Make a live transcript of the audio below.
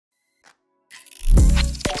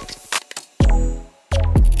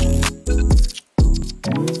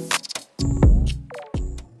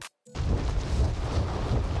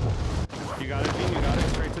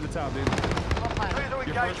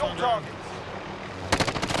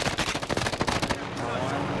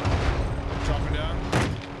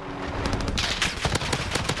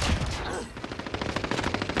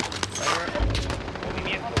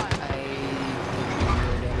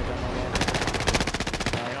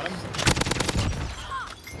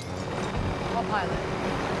pilot.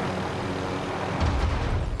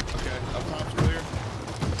 Okay, up top's clear.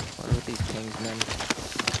 What are with these pings, man?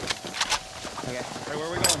 Okay. Hey, where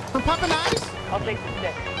are we going? I'm popping eyes. I'll take the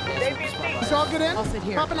stick. Let's all get in. I'll sit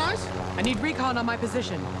here. Popping eyes. I need recon on my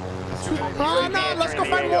position. Oh no, let's go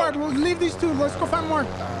find more. We'll leave these two. Let's go find more. These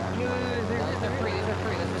are free.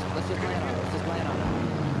 Let's just land on it. Let's just land on it.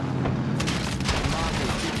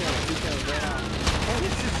 Two kills, right on. Oh,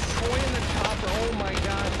 he's destroying the chopper. Oh my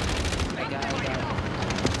god. I got it.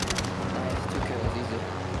 Nice, 2 kills, easy.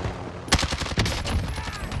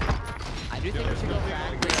 I do think we should go back.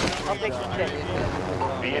 I'll take the stick.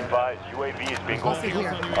 Be advised, UAV is being confused.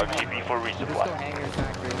 RTB for Let's go resupply. hangers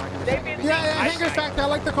factory. Yeah, hangar's back there. I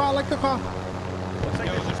like the call. Looks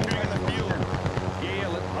like there's just shooting in the field. Yeah,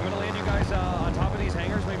 I'm gonna land you guys on top of these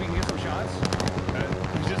hangars. Maybe we can get some shots.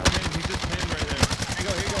 He's just pinned right there. Here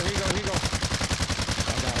you go.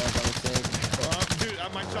 I got it, that was safe. Dude,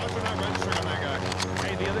 my shots are not registering on that guy.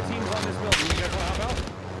 Hey, the other team's on this building. You guys wanna hop out?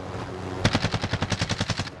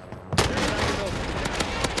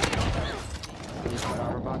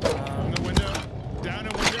 In the window. Down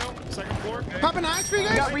in window. Second floor. Okay. Popping eyes for you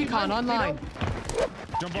Got guys. recon online.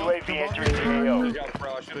 Jump off. UAV entering the AO. Good job, bro.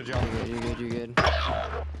 I should have jumped. You're good.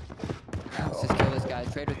 Let's just kill this guy.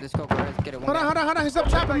 Trade with this coke. Let's get it. Hold on. He's up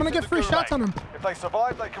top. I'm gonna get 3 shots on him. If they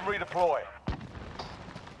survive, they can redeploy.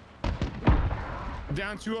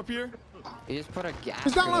 Down 2 up here. He just put a gas.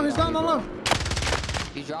 He's down low.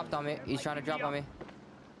 He dropped on me. He's trying to drop on me.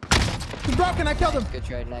 He's broken. I killed him. Good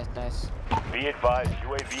trade. Nice. Be advised,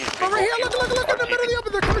 UAV is being Over here. Look in the middle of the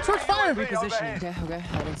open. They're coming towards fire. Repositioning. Okay.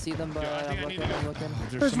 I didn't see them, but I'm looking.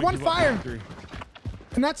 There's one fire.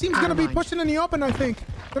 And that team's gonna be pushing in the open, I think.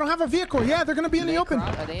 They don't have a vehicle. Yeah, they're gonna be in the open.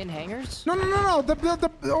 Are they in hangars? No. The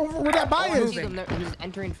over where that buy I is. see them. He's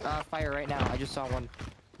entering fire right now. I just saw one.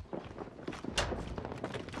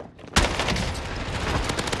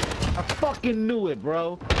 I fucking knew it,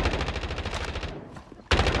 bro.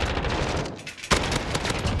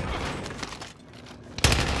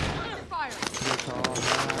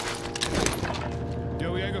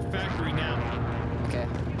 Yo, we gotta go factory now. Okay.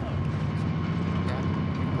 Yeah,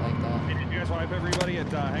 I like that. Hey, did you guys want to hype everybody at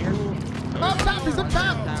hangars? Up top. He's up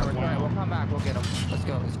top. Alright, we'll come back. We'll get him. Let's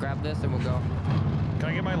go. Let's grab this and we'll go. Can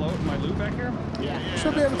I get my loot back here? Yeah.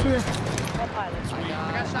 Should be able to. I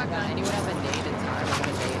got shotgun. Anyone have a nade in time? I'm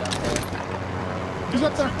gonna nade up there. He's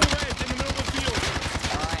up there. Triple red in the middle of the field.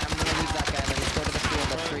 Alright, I'm gonna leave that guy. Let's go to the field.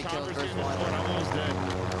 That's 3 kills versus 1. I'm almost dead.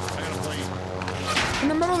 I gotta play. In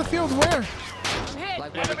the middle of the field. Where?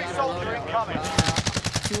 Like where we got our loader.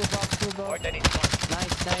 2 above.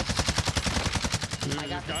 Nice. Dude, I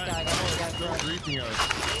got this this guy. still greasing us.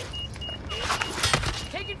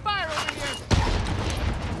 Taking fire over here.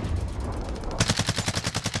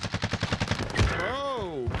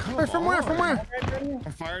 Bro, come Wait, from on. where?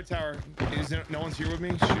 On fire tower. No one's here with me?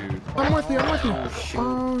 Shoot. I'm with you.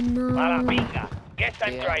 Oh no. Malapinga, get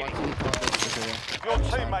them Yeah, driving. Your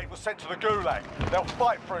teammate was sent to the gulag. They'll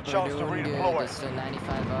fight for a chance to redeploy. It's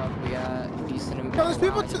 95 up. We got decent. Yo, there's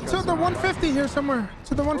people to the 150 here somewhere.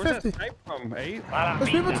 To the Where's that 150. snipe from? 8? There's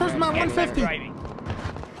people towards my 150.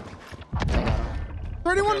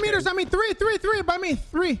 31 meters. I mean, 3 by me.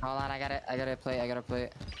 3. Hold on, I gotta play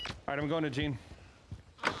it. Alright, I'm going to Gene.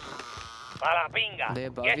 Malapinga, They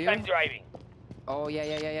above get you? them driving. Oh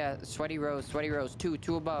yeah. Sweaty rose. 2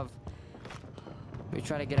 above. We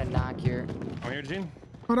try to get a knock here. I'm here, Gene.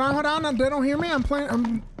 Hold on. They don't hear me. I'm playing.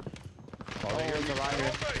 I'm There's a lot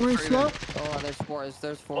here. going slow. Oh, there's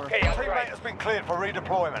 4. Okay, your teammate has been cleared for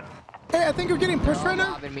redeployment. Hey, I think you're getting pushed right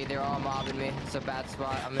now. They're all mobbing me. It's a bad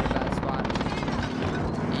spot. I'm in a bad spot.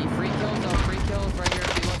 Free kills though. 3 kills right here.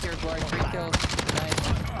 If you look here, Glory. 3 kills. Nice.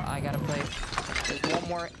 I gotta play. There's one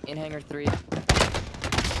more in hangar 3.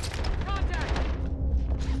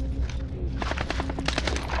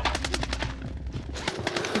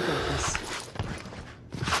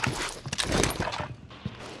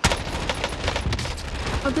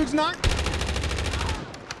 Dude's knocked.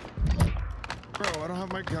 Bro, I don't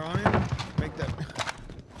have my gun in. Make that.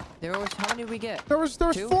 There was, how many did we get? There was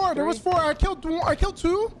 4. There was 4. I killed 2.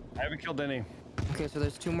 I haven't killed any. Okay, so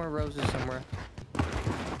there's 2 more roses somewhere.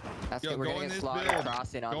 That's good. We're go gonna in get this slaughtered build.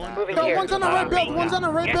 crossing on Go in- that. No, one's on the right build. One's on the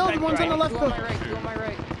right build. One's on the left 2 build. on my right. 2 on my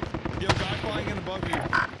right. Yo, guy flying in above you.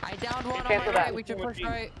 I downed one on my Cancel right. that. We should push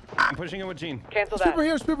right. I'm pushing it with Gene. Cancel There's people that.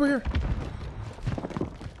 here. There's people here.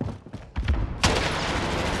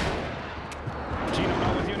 Gene, I'm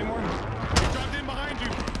not with you anymore. He dropped in behind you.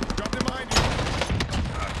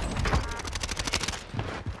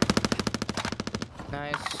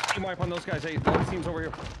 Nice. Team wipe on those guys. Hey, the other team's over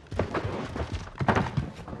here.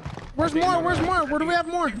 Where's more? Where's more? Where do we have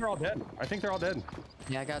more? They're all dead. I think they're all dead.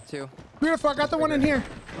 Yeah, I got 2. Beautiful. I got the one in here.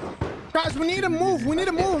 Guys, we need to move. We need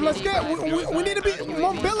to move. Let's get. We need to be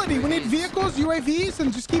mobility. We need vehicles, UAVs,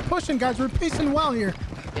 and just keep pushing, guys. We're pacing well here.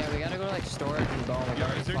 Yeah, we gotta go to like storage and go. Yo,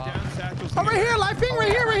 is there down satchels? Oh, right here, live ping,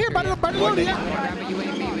 right here, by the load, yeah. Grab a UAV. We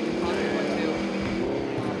can pop it one too.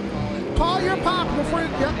 Call it. Call your pop before.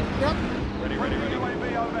 Yep. Ready.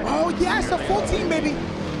 Oh yes, a full team, baby.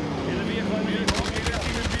 In the vehicle.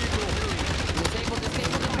 Disable the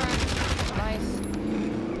track. Nice.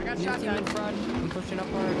 I got New shot team in front. I'm pushing up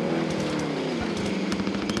hard.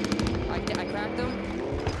 I cracked him.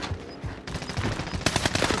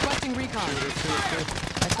 Requesting recon. I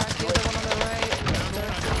cracked the other one on the right.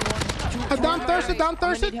 Down I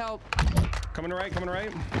thirsted. need help. Coming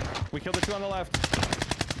right. We killed the 2 on the left.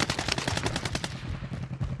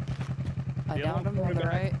 I downed him on the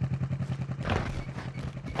right.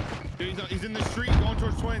 Dude, he's in the street going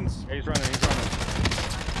towards twins. Yeah, he's running. One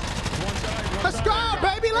side. Let's go,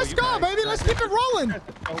 baby. Let's go, baby. Let's keep it rolling.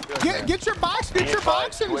 Get your box. Get your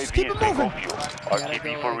box, and just keep it moving. I gotta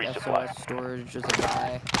go like SOS storage as a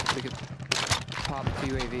buy. We could pop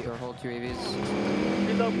 2 UAV or hold 2 UAVs.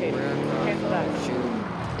 Relocate. Cancel that. Shoot.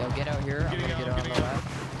 Yo, get out here. I'm gonna get out on the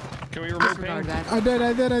left. Can we remove Disregard ping? that. I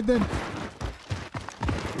did.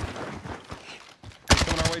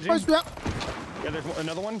 Coming our way, Jim? Yep. Yeah, there's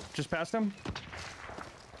another one just past him.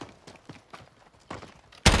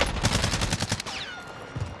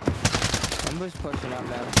 I'm just pushing up,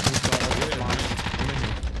 man. He's going over the launch.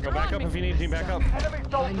 Go back up if you need, team. Back up. Enemy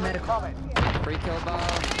soldier incoming. Free kill ball.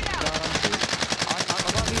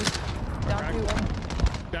 Down 2.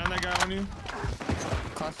 Down that guy on you.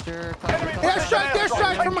 Cluster.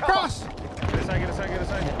 Airstrike from across. Get aside.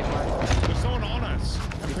 There's someone on us.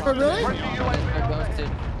 Oh, really? They're ghosted.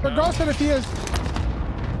 We're ghosted if he is.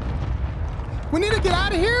 We need to get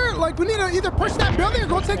out of here. Like, we need to either push that building or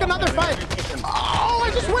go take another fight. Oh,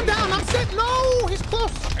 I just went down. I'm sick. No, he's close.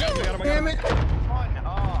 Damn it.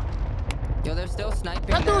 Yo, they're still sniping.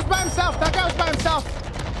 That dude was by himself. That guy was by himself.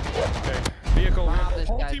 Okay. Vehicle. Wow, this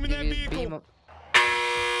Whole guy's team in that PV is vehicle. beam.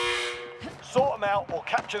 Sort them out or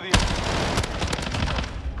capture the.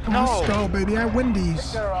 Let's go, baby. I win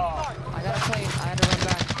these. I gotta play. I had to run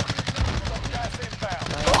back. Gas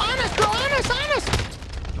inbound. Honest, bro. Honest.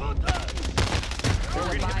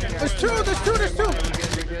 There's two.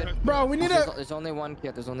 You're good. Bro, we need to. There's only one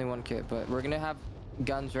kit, but we're gonna have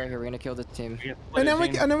guns right here. We're gonna kill this team. And then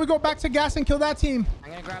we go back to gas and kill that team. I'm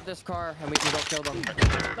gonna grab this car and we can go kill them.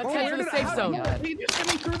 Let's head to the safe zone. He just get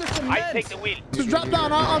me through the cement. I take the wheel. Just drop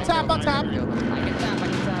down. I'll tap. I can tap. You'll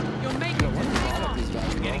make it. All of these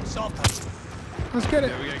guys. Getting salted. Let's get it.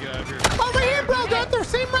 Yeah, we gotta get out of here. Over here, bro. They're at the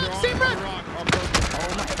same rack. Oh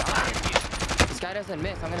my god. This guy doesn't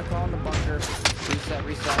miss. I'm gonna crawl in the bunker. Reset. I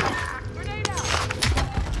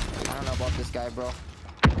don't know about this guy, bro.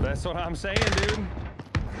 That's what I'm saying, dude.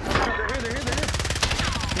 They're here.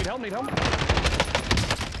 Need help.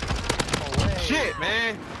 Shit,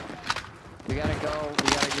 man. We gotta go.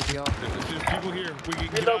 There's just people here. We can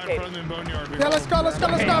get out in front of the boneyard. Yeah, let's go.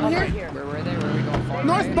 I'm here. Where were they? Where are we going? Far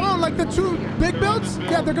North right? Bone, like the 2 big builds.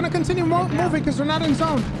 Yeah, they're gonna continue moving because they're not in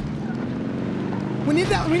zone. We need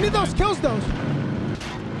that. We need those kills, those. We're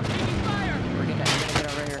gonna get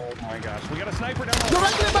out right here. Oh my gosh. We got a sniper down Go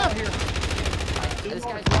right to the back. This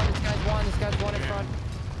guy's one in front.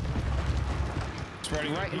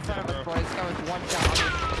 Spreading Right in left, front of us, bro. boy. This guy was one shot.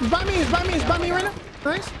 He's by me right now.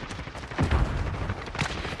 Nice.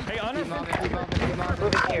 Hey, Honor. Keep moving.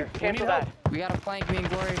 Moving here. Cancel that. We got a flank, me and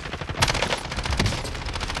Glory.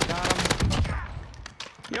 Got him.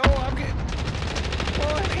 Yo, I'm getting.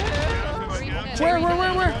 Where? One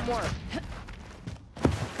more.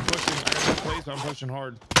 Pushing. I got no place. I'm pushing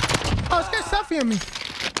hard. Oh, this guy's selfie-ing me.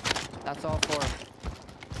 That's all 4.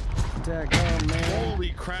 Daggone, man. Holy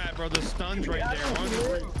crap, bro. The stun's right there.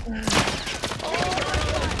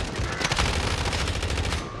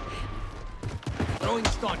 Throwing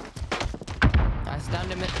stun. I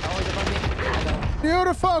stunned him. Oh, he's above me. I know.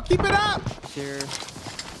 Beautiful. Keep it up. Cheers.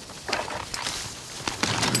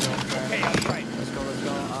 Okay, I'm right. Let's go.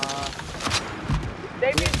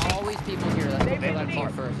 They We have always people here. Let's go kill that team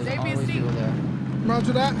first. There's always people there.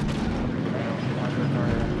 Roger that.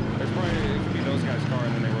 There's probably, it could be those guys' car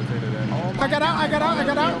and then they rotated in. Oh my I got out.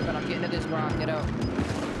 I'm getting to this rock. Get out.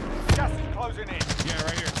 Gas is closing in. Yeah,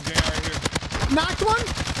 right here. Knocked one.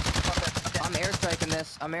 I'm airstriking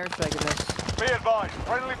this. Be advised.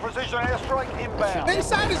 Friendly precision airstrike inbound.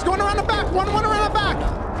 Inside is going around the back. One around the back.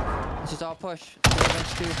 Let's just all push.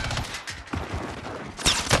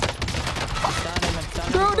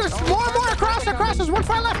 Dude, there's more across. There's one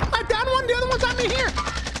far left. I down one. The other one's on me here.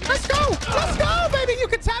 Let's go. Let's go, baby. You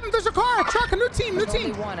can tap him. There's a car, a truck, a new team, new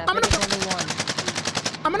team. Only one. I I'm think gonna, it's only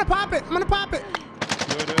one. I'm gonna pop it. I'm gonna pop it.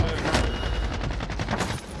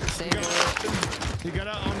 Save it. He got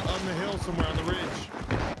out on the hill somewhere on the ridge.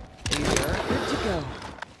 Are you sure? Where'd you go?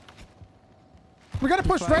 We gotta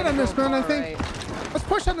push right on this, man. I think. Let's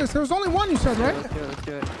push on this. There was only one you said, right? Let's do it. Let's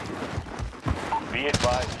do it. Be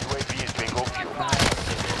advised, UAV is bingo fuel.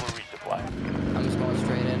 Resupply. I'm just going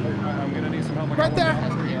straight in. I'm gonna need some help. I got Right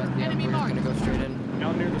one there. down. Enemy We're marked. gonna go straight in.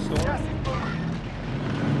 Down near the store.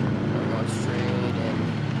 We're going straight in.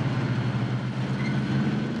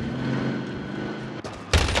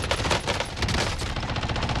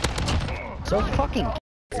 So fucking.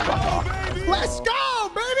 Let's go,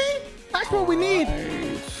 baby. That's what we need.